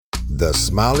The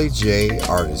Smiley J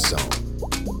Artist Zone,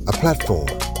 a platform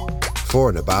for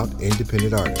and about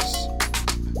independent artists,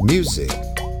 music,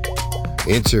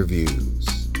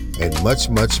 interviews, and much,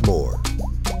 much more.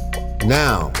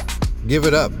 Now, give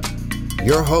it up,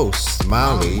 your host,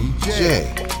 Smiley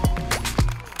J.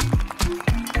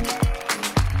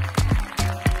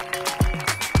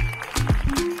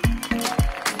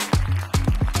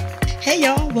 Hey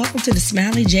y'all, welcome to the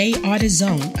Smiley J Artist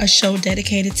Zone, a show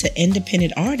dedicated to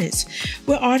independent artists,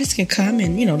 where artists can come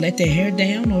and, let their hair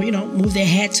down or, move their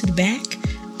hat to the back.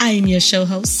 I am your show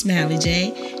host, Smiley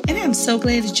J, and I'm so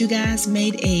glad that you guys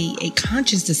made a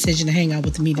conscious decision to hang out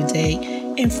with me today.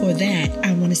 And for that,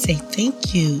 I want to say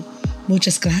thank you.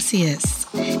 Muchas gracias.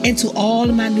 And to all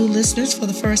of my new listeners for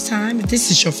the first time, if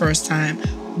this is your first time,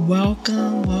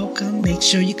 welcome. Make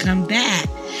sure you come back.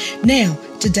 Now,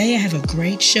 today I have a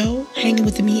great show. Hanging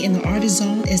with me in the Artist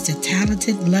Zone is the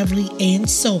talented, lovely, and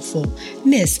soulful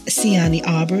Miss Cianni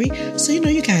Abri. So,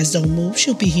 you guys don't move.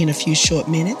 She'll be here in a few short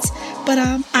minutes. But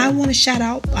I want to shout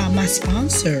out my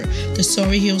sponsor, the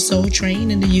Sorry Hill Soul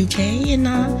Train in the UK. And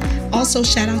also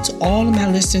shout out to all of my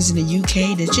listeners in the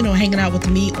UK that's, hanging out with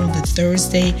me on the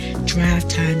Thursday Drive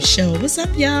Time show. What's up,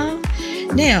 y'all?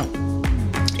 Now,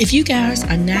 if you guys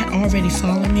are not already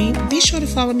following me, be sure to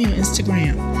follow me on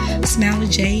Instagram,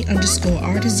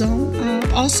 SmileyJ_Artist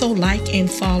Zone. Also like and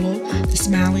follow the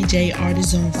Smiley J Artist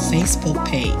Zone Facebook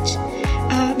page.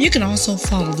 You can also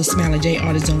follow the Smiley J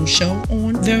Artist Zone show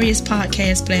on various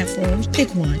podcast platforms.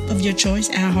 Pick one of your choice: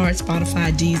 iHeart,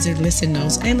 Spotify, Deezer, Listen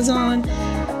Notes, Amazon,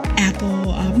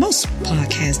 Apple, most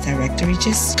podcast directory.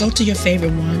 Just go to your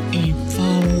favorite one and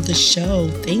follow the show.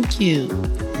 Thank you.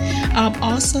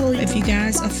 Also, if you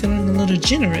guys are feeling a little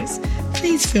generous,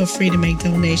 please feel free to make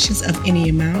donations of any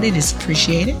amount. It is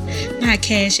appreciated. My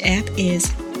Cash App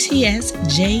is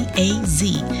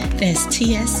TSJAZ. That's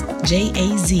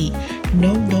TSJAZ.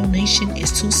 No donation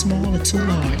is too small or too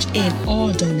large, and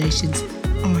all donations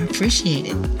are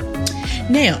appreciated.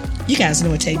 Now, you guys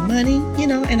know it takes money,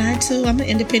 and I too, I'm an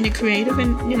independent creative,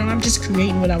 and, I'm just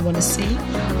creating what I want to see.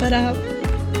 But,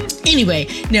 anyway,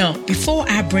 now, before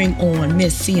I bring on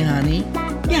Miss Cianni,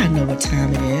 y'all know what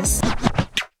time it is.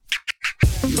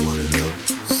 You want to know?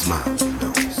 Smile,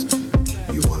 nose.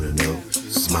 You want to know?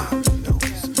 Smile,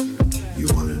 nose. You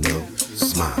want to know?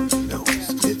 Smile,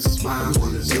 nose. It's smile. You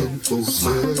want to know?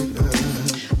 Smile,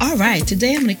 nose. All right,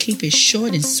 today I'm going to keep it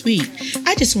short and sweet.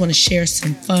 I just want to share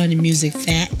some fun music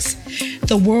facts.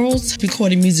 The world's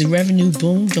recorded music revenue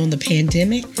boomed during the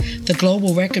pandemic. The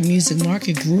global record music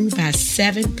market grew by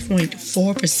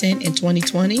 7.4% in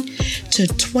 2020 to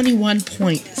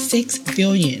 $21.6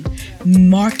 billion,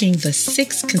 marking the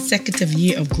sixth consecutive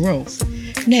year of growth.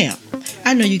 Now,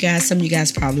 I know some of you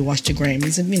guys probably watched the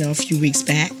Grammys, a few weeks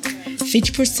back.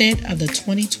 50% of the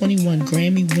 2021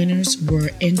 Grammy winners were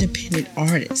independent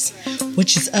artists,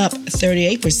 which is up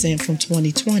 38% from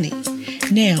 2020.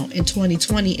 Now, in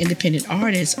 2020, independent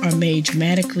artists made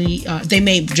dramatically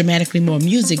more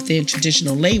music than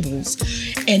traditional labels,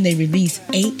 and they released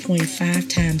 8.5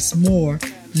 times more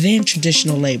than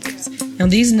traditional labels. Now,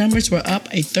 these numbers were up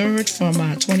a third from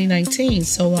 2019,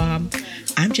 so I'm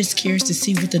just curious to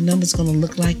see what the numbers going to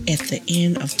look like at the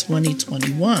end of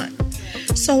 2021.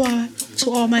 So, to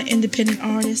all my independent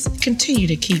artists, continue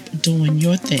to keep doing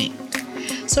your thing.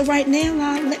 So right now,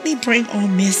 let me bring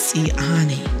on Miss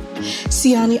Cianni.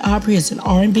 Cianni Abri is an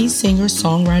R&B singer,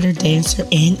 songwriter, dancer,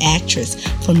 and actress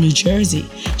from New Jersey.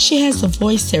 She has a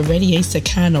voice that radiates the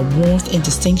kind of warmth and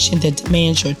distinction that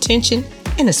demands your attention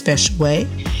in a special way.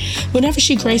 Whenever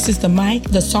she graces the mic,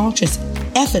 the songstress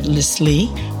effortlessly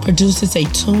produces a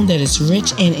tune that is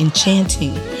rich and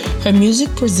enchanting. Her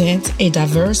music presents a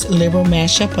diverse liberal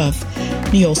mashup of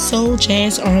neo soul,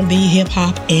 jazz, R&B,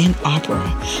 hip-hop, and opera.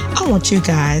 I want you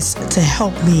guys to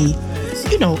help me.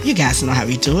 You guys know how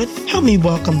we do it. Help me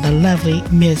welcome the lovely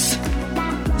Miss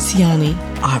Cianni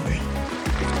Abri.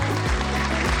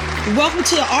 Welcome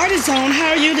to the Artist Zone. How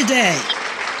are you today?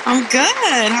 I'm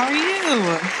good. How are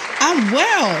you? I'm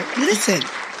well. Listen,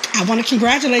 I want to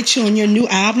congratulate you on your new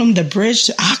album, The Bridge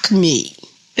to Alchemy.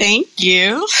 Thank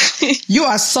you. You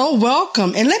are so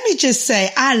welcome. And let me just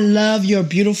say, I love your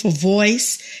beautiful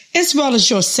voice as well as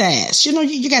your sass.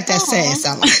 You got that sass.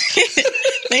 I like.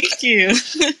 Thank you.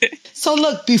 So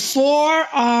look,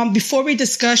 before we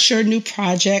discuss your new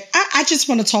project, I just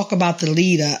want to talk about the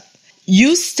lead up.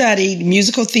 You studied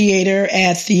musical theater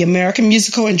at the American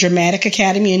Musical and Dramatic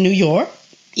Academy in New York.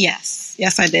 Yes,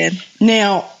 I did.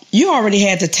 Now, you already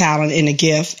had the talent and the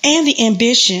gift and the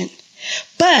ambition,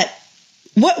 but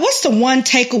what's the one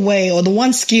takeaway or the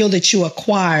one skill that you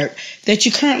acquired that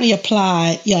you currently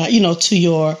apply, to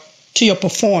your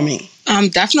performing?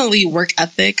 Definitely work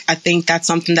ethic. I think that's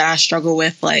something that I struggle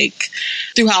with, like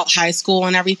throughout high school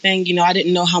and everything. You know, I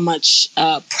didn't know how much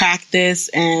practice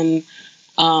and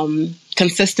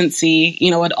consistency,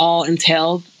 you know, it all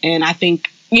entailed. And I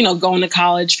think, you know, going to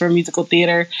college for musical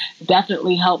theater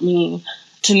definitely helped me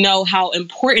to know how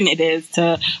important it is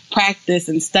to practice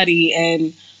and study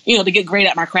and, you know, to get great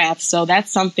at my craft. So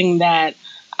that's something that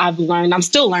I've learned. I'm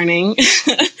still learning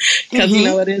because, you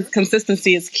know,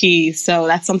 consistency is key. So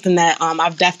that's something that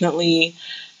I've definitely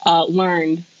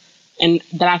learned and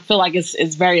that I feel like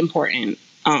is very important,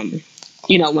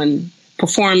 you know, when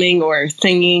performing or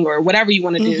singing or whatever you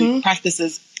want to do, practice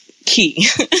is key.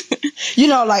 You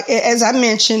know, like, as I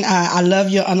mentioned, I love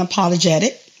your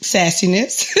unapologetic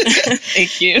sassiness.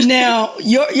 Thank you. Now,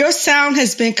 your sound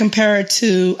has been compared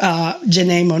to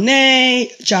Janelle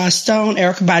Monáe, Joss Stone,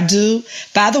 Erykah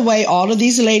Badu. By the way, all of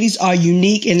these ladies are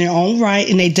unique in their own right,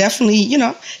 and they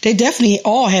definitely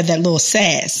all have that little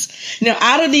sass. Now,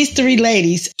 out of these three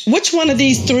ladies, which one of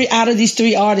these three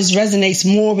artists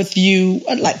resonates more with you,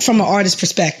 like from an artist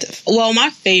perspective? Well,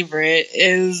 my favorite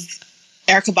is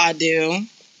Erykah Badu.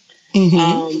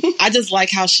 I just like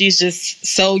how she's just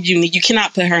so unique. You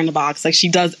cannot put her in the box. Like, she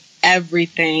does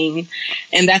everything.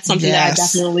 And that's something that I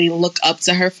definitely look up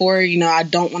to her for. You know, I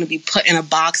don't want to be put in a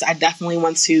box. I definitely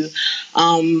want to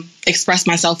express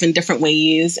myself in different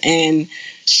ways. And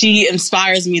she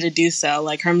inspires me to do so.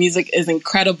 Like, her music is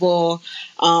incredible.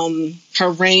 Her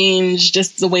range,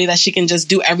 just the way that she can just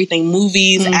do everything,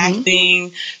 movies,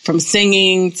 acting, from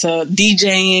singing to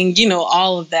DJing, you know,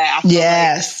 all of that. I feel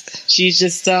like she's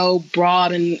just so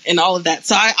broad and all of that.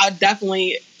 So I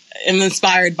definitely am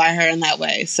inspired by her in that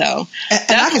way. So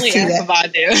definitely Erykah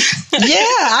Badu. Yeah,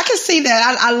 I can see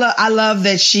that. I love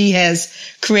that she has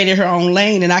created her own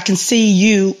lane, and I can see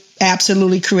you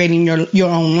absolutely creating your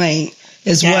own lane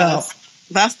as well.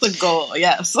 That's the goal,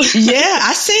 yes. Yeah,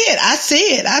 I see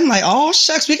it. I'm like, oh,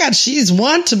 shucks, she's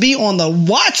one to be on the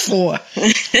watch for.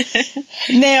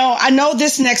 Now, I know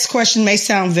this next question may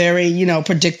sound very, you know,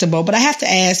 predictable, but I have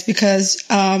to ask because,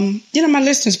 you know, my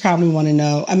listeners probably want to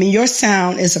know. I mean, your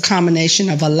sound is a combination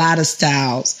of a lot of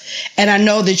styles. And I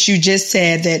know that you just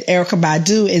said that Erykah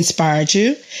Badu inspired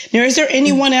you. Now, is there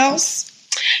anyone else?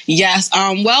 Yes.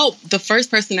 Well, the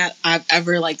first person that I've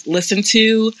ever listened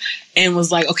to and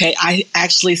was like, okay, I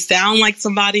actually sound like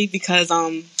somebody, because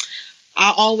I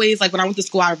always, when I went to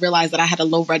school, I realized that I had a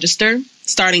low register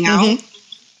starting out.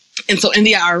 And so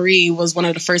India Ari was one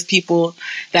of the first people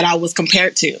that I was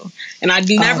compared to. And I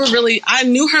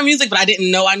knew her music, but I didn't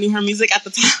know I knew her music at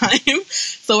the time.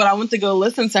 So when I went to go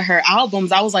listen to her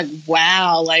albums, I was like,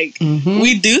 wow,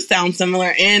 we do sound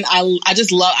similar. And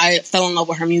I fell in love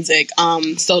with her music.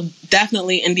 So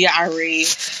definitely India Ari.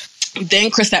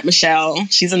 Then Chrisette Michele.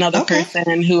 She's another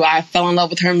person who I fell in love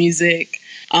with her music.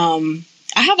 I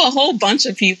have a whole bunch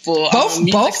of people.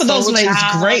 Both of those ladies,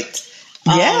 great.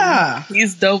 Yeah.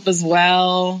 He's dope as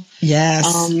well.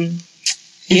 Yes.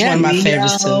 He's one of my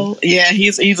favorites too. Yeah,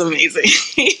 he's amazing.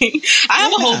 I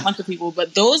have a whole bunch of people,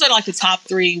 but those are the top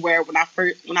three where when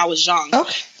I was young,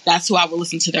 that's who I would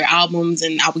listen to their albums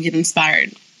and I would get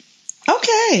inspired.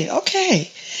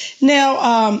 Okay.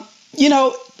 Now, you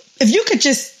know, if you could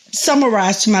just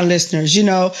summarize to my listeners, you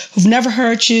know, who've never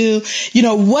heard you, you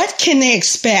know, what can they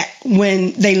expect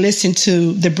when they listen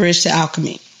to The Bridge to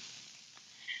Alchemy?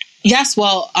 Yes,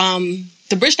 well,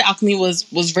 The Bridge to Alchemy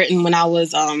was written when I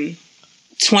was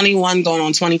 21 going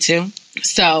on 22.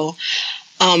 So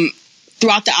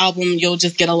throughout the album, you'll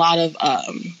just get a lot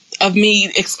of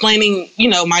me explaining, you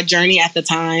know, my journey at the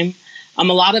time. A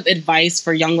lot of advice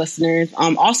for young listeners,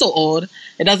 also old.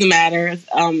 It doesn't matter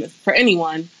for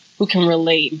anyone who can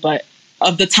relate. But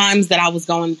of the times that I was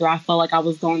going through, I felt like I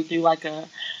was going through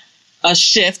a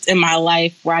shift in my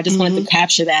life where I just wanted to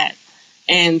capture that.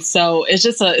 And so it's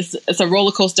just it's a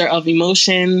roller coaster of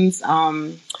emotions,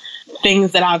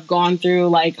 things that I've gone through,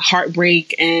 like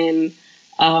heartbreak and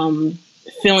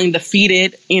feeling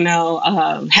defeated, you know,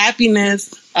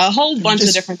 happiness, a whole bunch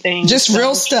of different things. Just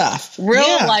real stuff.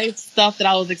 Real life stuff that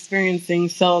I was experiencing.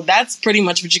 So that's pretty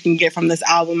much what you can get from this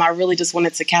album. I really just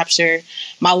wanted to capture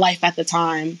my life at the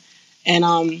time. And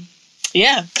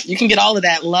you can get all of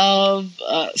that. Love,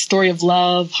 story of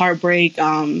love, heartbreak,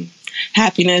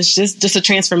 happiness, just a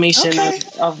transformation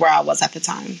of where I was at the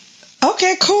time.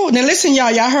 Okay, cool. Now listen,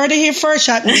 y'all heard it here first.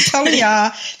 I'm telling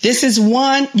y'all, this is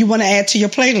one you want to add to your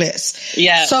playlist.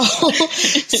 Yeah.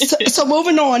 So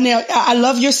moving on now, I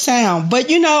love your sound,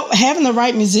 but you know, having the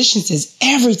right musicians is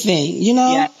everything, you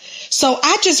know? Yeah. So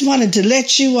I just wanted to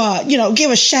let you, you know,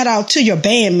 give a shout out to your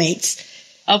bandmates.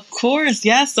 Of course,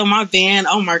 yes. So my band,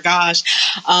 oh my gosh.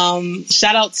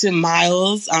 Shout out to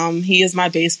Miles. He is my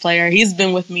bass player. He's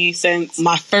been with me since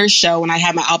my first show when I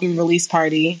had my album release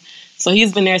party. So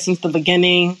he's been there since the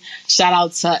beginning. Shout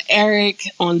out to Eric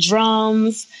on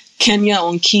drums, Kenya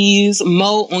on keys,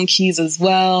 Mo on keys as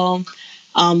well.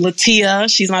 Latia,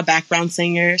 she's my background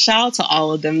singer. Shout out to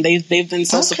all of them. They've been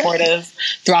so supportive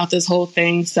throughout this whole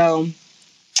thing. So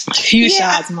huge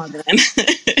shout out to my band.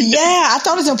 I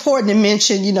thought it's important to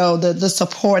mention, the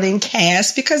supporting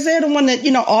cast, because they're the one that,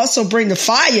 also bring the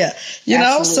fire,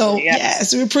 know? So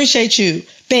yes, we appreciate you,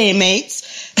 bandmates.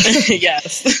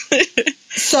 Yes.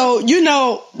 So,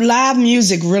 live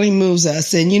music really moves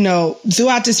us. And,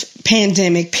 throughout this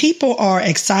pandemic, people are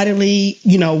excitedly,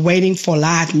 waiting for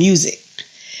live music.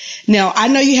 Now, I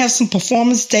know you have some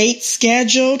performance dates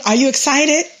scheduled. Are you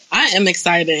excited? I am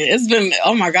excited. It's been,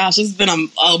 oh my gosh, it's been a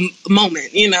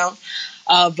moment,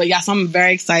 But yes, I'm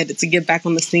very excited to get back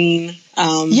on the scene.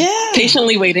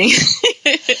 Patiently waiting.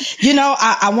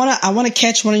 I want to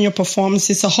catch one of your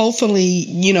performances. So hopefully,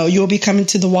 you'll be coming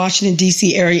to the Washington,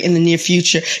 D.C. area in the near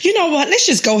future. You know what? Let's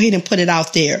just go ahead and put it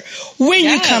out there. When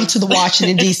you come to the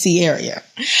Washington, D.C. area.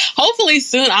 Hopefully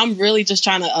soon. I'm really just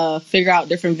trying to figure out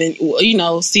different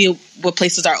venues, see what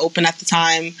places are open at the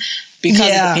time,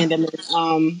 because of the pandemic.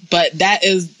 But that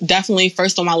is definitely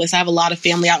first on my list. I have a lot of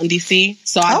family out in DC,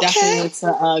 so I definitely need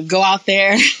to go out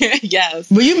there. Yes.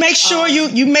 Well, you make sure you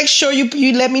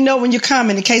let me know when you're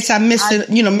coming in case I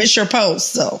miss your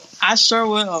post. So I sure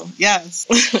will. Yes.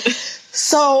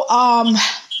 So I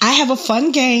have a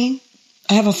fun game.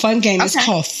 It's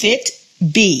called Fit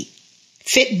B.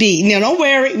 Fit B. Now, don't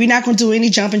worry. We're not going to do any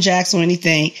jumping jacks or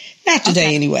anything. Not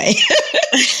today, anyway.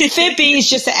 Fit B is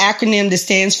just an acronym that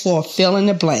stands for fill in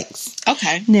the blanks.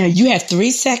 Okay. Now, you have 3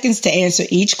 seconds to answer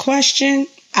each question.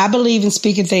 I believe in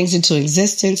speaking things into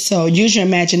existence, so use your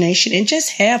imagination and just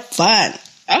have fun.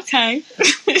 Okay.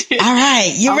 All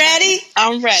right. You ready?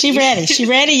 I'm ready. She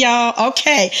ready, y'all.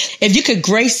 Okay. If you could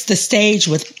grace the stage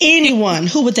with anyone,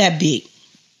 who would that be?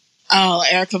 Oh,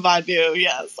 Erykah Badu.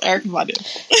 Yes, Erykah Badu.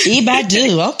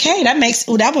 Badu. Okay,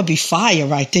 that would be fire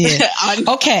right there.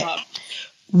 Okay.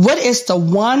 What is the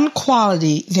one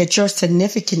quality that your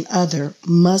significant other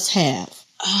must have?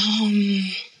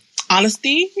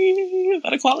 Honesty. Is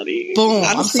that a quality? Boom.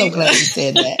 Honesty. I'm so glad you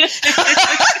said that.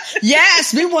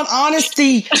 Yes, we want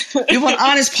honesty. We want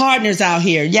honest partners out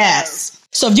here. Yes.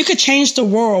 So if you could change the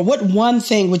world, what one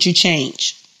thing would you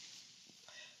change?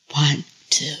 1,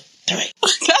 2, 3.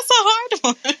 That's a hard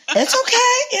one.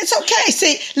 It's okay.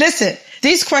 See, listen,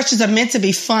 these questions are meant to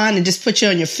be fun and just put you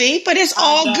on your feet, but it's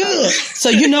all good. So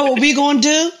you know what we're going to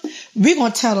do? We're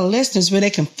going to tell the listeners where they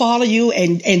can follow you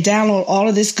and download all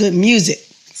of this good music.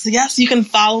 So yes, you can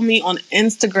follow me on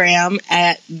Instagram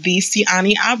at the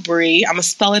Cianni Abri. I'm going to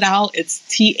spell it out. It's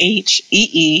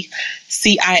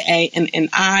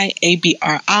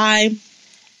TheeCianniAbri.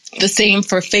 The same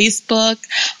for Facebook.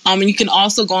 And you can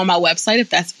also go on my website if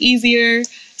that's easier,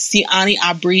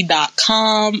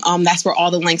 cianniabri.com. That's where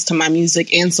all the links to my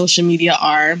music and social media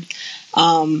are.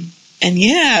 And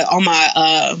yeah, on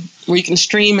my where you can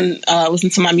stream and listen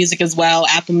to my music as well.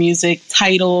 Apple Music,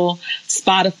 Tidal,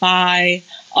 Spotify,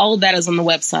 all of that is on the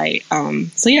website.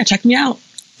 So yeah, check me out.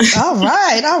 All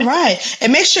right.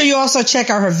 And make sure you also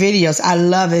check out her videos. I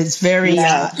love it. It's very,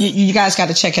 you guys got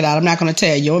to check it out. I'm not going to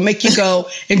tell you. It'll make you go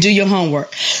and do your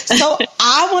homework. So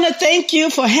I want to thank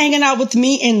you for hanging out with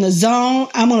me in the zone.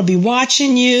 I'm going to be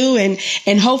watching you and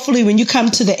hopefully when you come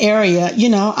to the area,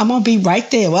 I'm going to be right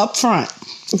there up front.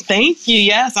 Thank you.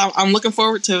 Yes, I'm looking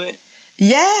forward to it.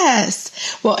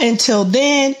 Yes. Well, until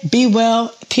then, be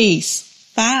well. Peace.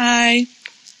 Bye.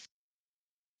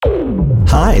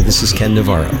 Hi, this is Ken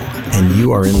Navarro, and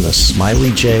you are in the Smiley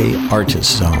J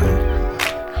Artist Zone.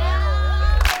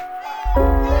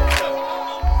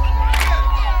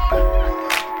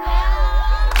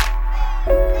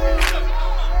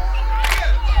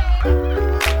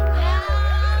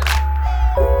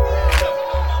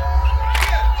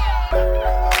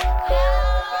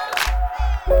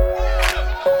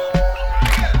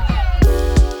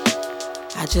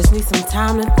 I just need some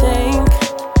time to think.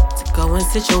 Go in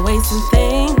situations,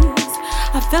 things.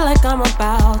 I feel like I'm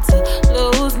about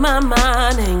to lose my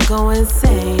mind and go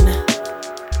insane.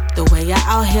 The way you're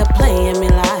out here playing me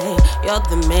like you're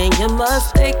the man, you're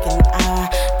mistaken.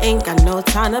 I ain't got no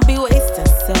time to be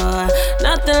wasting, so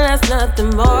nothing less, nothing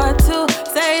more to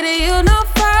say to you no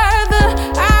further.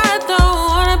 I don't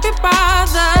wanna be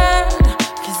bothered,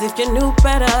 'cause if you knew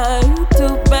better, you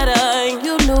do better, and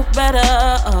you knew better.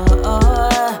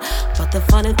 But the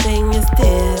funny thing is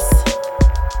this.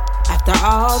 After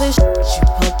all this shit you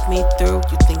put me through,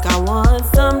 you think I want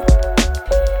some?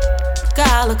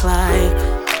 God look like?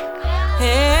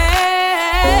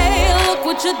 Hey, look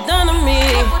what you done to me.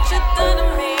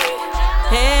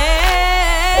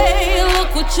 Hey,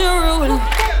 look what you ruined.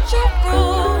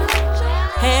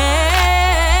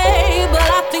 Hey, but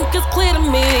I think it's clear to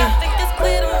me.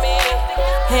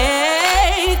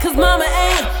 Hey, cause mama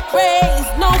ain't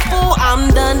raised no fool. I'm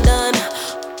done.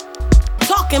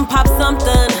 Talking pop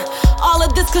something. All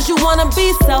of this cause you wanna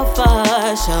be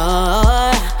selfish.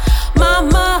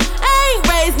 Mama ain't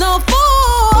raised no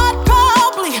fool. I'd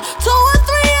probably 2 or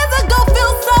 3 years ago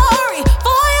feel sorry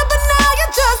for you, but now you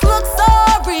just look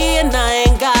sorry. And I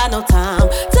ain't got no time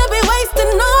to be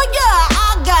wasting on ya. I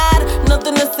got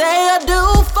nothing to say or do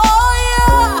for ya.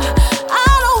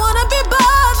 I don't wanna be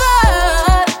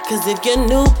bothered, cause if you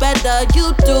knew better,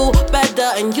 you do better,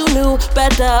 and you knew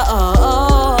better.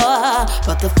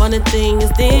 But the funny thing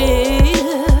is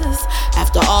this: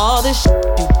 after all this shit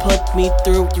you put me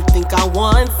through, you think I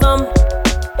want some?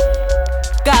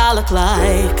 God look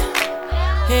like?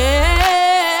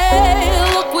 Hey,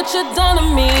 look what you done to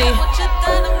me.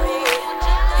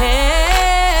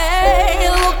 Hey,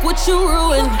 look what you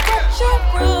ruined.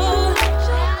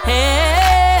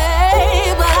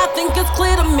 Hey, but I think it's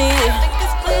clear to me.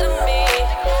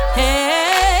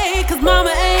 Hey, cause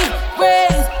mama ain't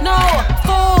raised no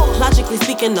fool. Logically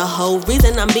speaking, the whole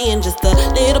reason I'm being just a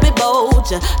little bit bold,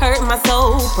 you hurt my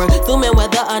soul. Presuming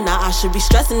whether or not I should be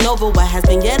stressing over what has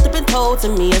been yet to be told to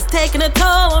me. It's taking a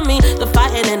toll on me. The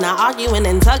fighting and the arguing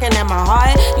and tugging at my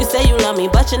heart. You say you love me,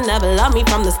 but you never loved me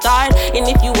from the start. And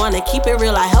if you wanna keep it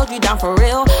real, I held you down for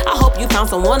real. I hope you found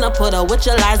someone to put up with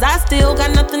your lies. I still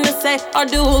got nothing to say or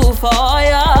do for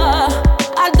ya.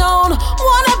 I don't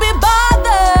wanna be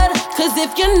bothered, cause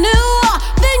if you knew,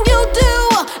 then you do,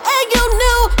 and you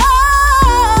knew,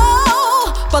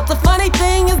 oh. But the funny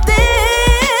thing is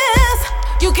this: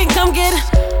 you can come get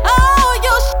all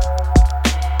your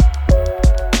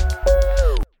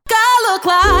God look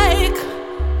like?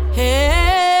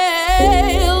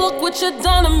 Hey, look what you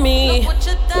done to me.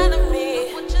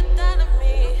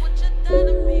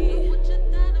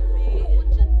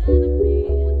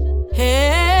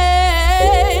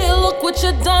 Hey, look what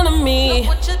you done to me.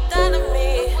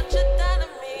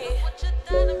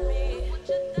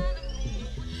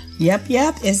 Yep,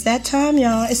 it's that time,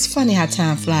 y'all. It's funny how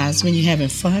time flies when you're having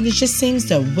fun. It just seems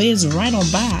to whiz right on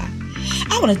by.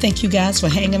 I want to thank you guys for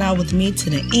hanging out with me to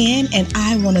the end, and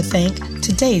I want to thank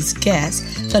today's guest,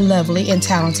 the lovely and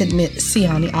talented Miss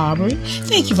Cianni Abri.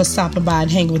 Thank you for stopping by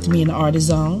and hanging with me in the Artist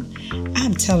Zone.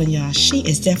 I'm telling y'all, she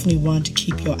is definitely one to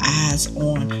keep your eyes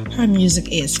on. Her music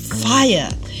is fire.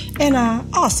 And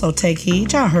also take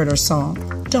heed. Y'all heard her song,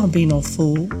 Don't Be No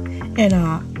Fool. And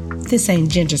this ain't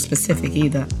gender specific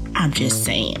either. I'm just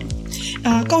saying.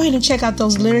 Go ahead and check out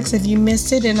those lyrics if you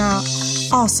missed it. And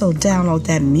also download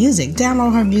that music.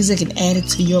 Download her music and add it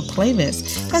to your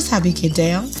playlist. That's how we get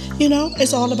down. You know,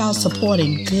 it's all about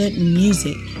supporting good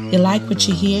music. You like what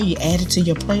you hear, you add it to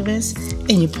your playlist,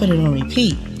 and you put it on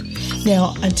repeat.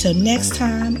 Now, until next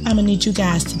time, I'm going to need you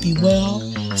guys to be well,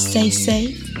 stay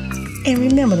safe, and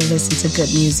remember to listen to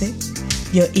good music.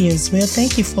 Your ears will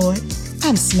thank you for it.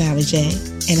 I'm Smiley J,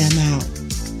 and I'm out.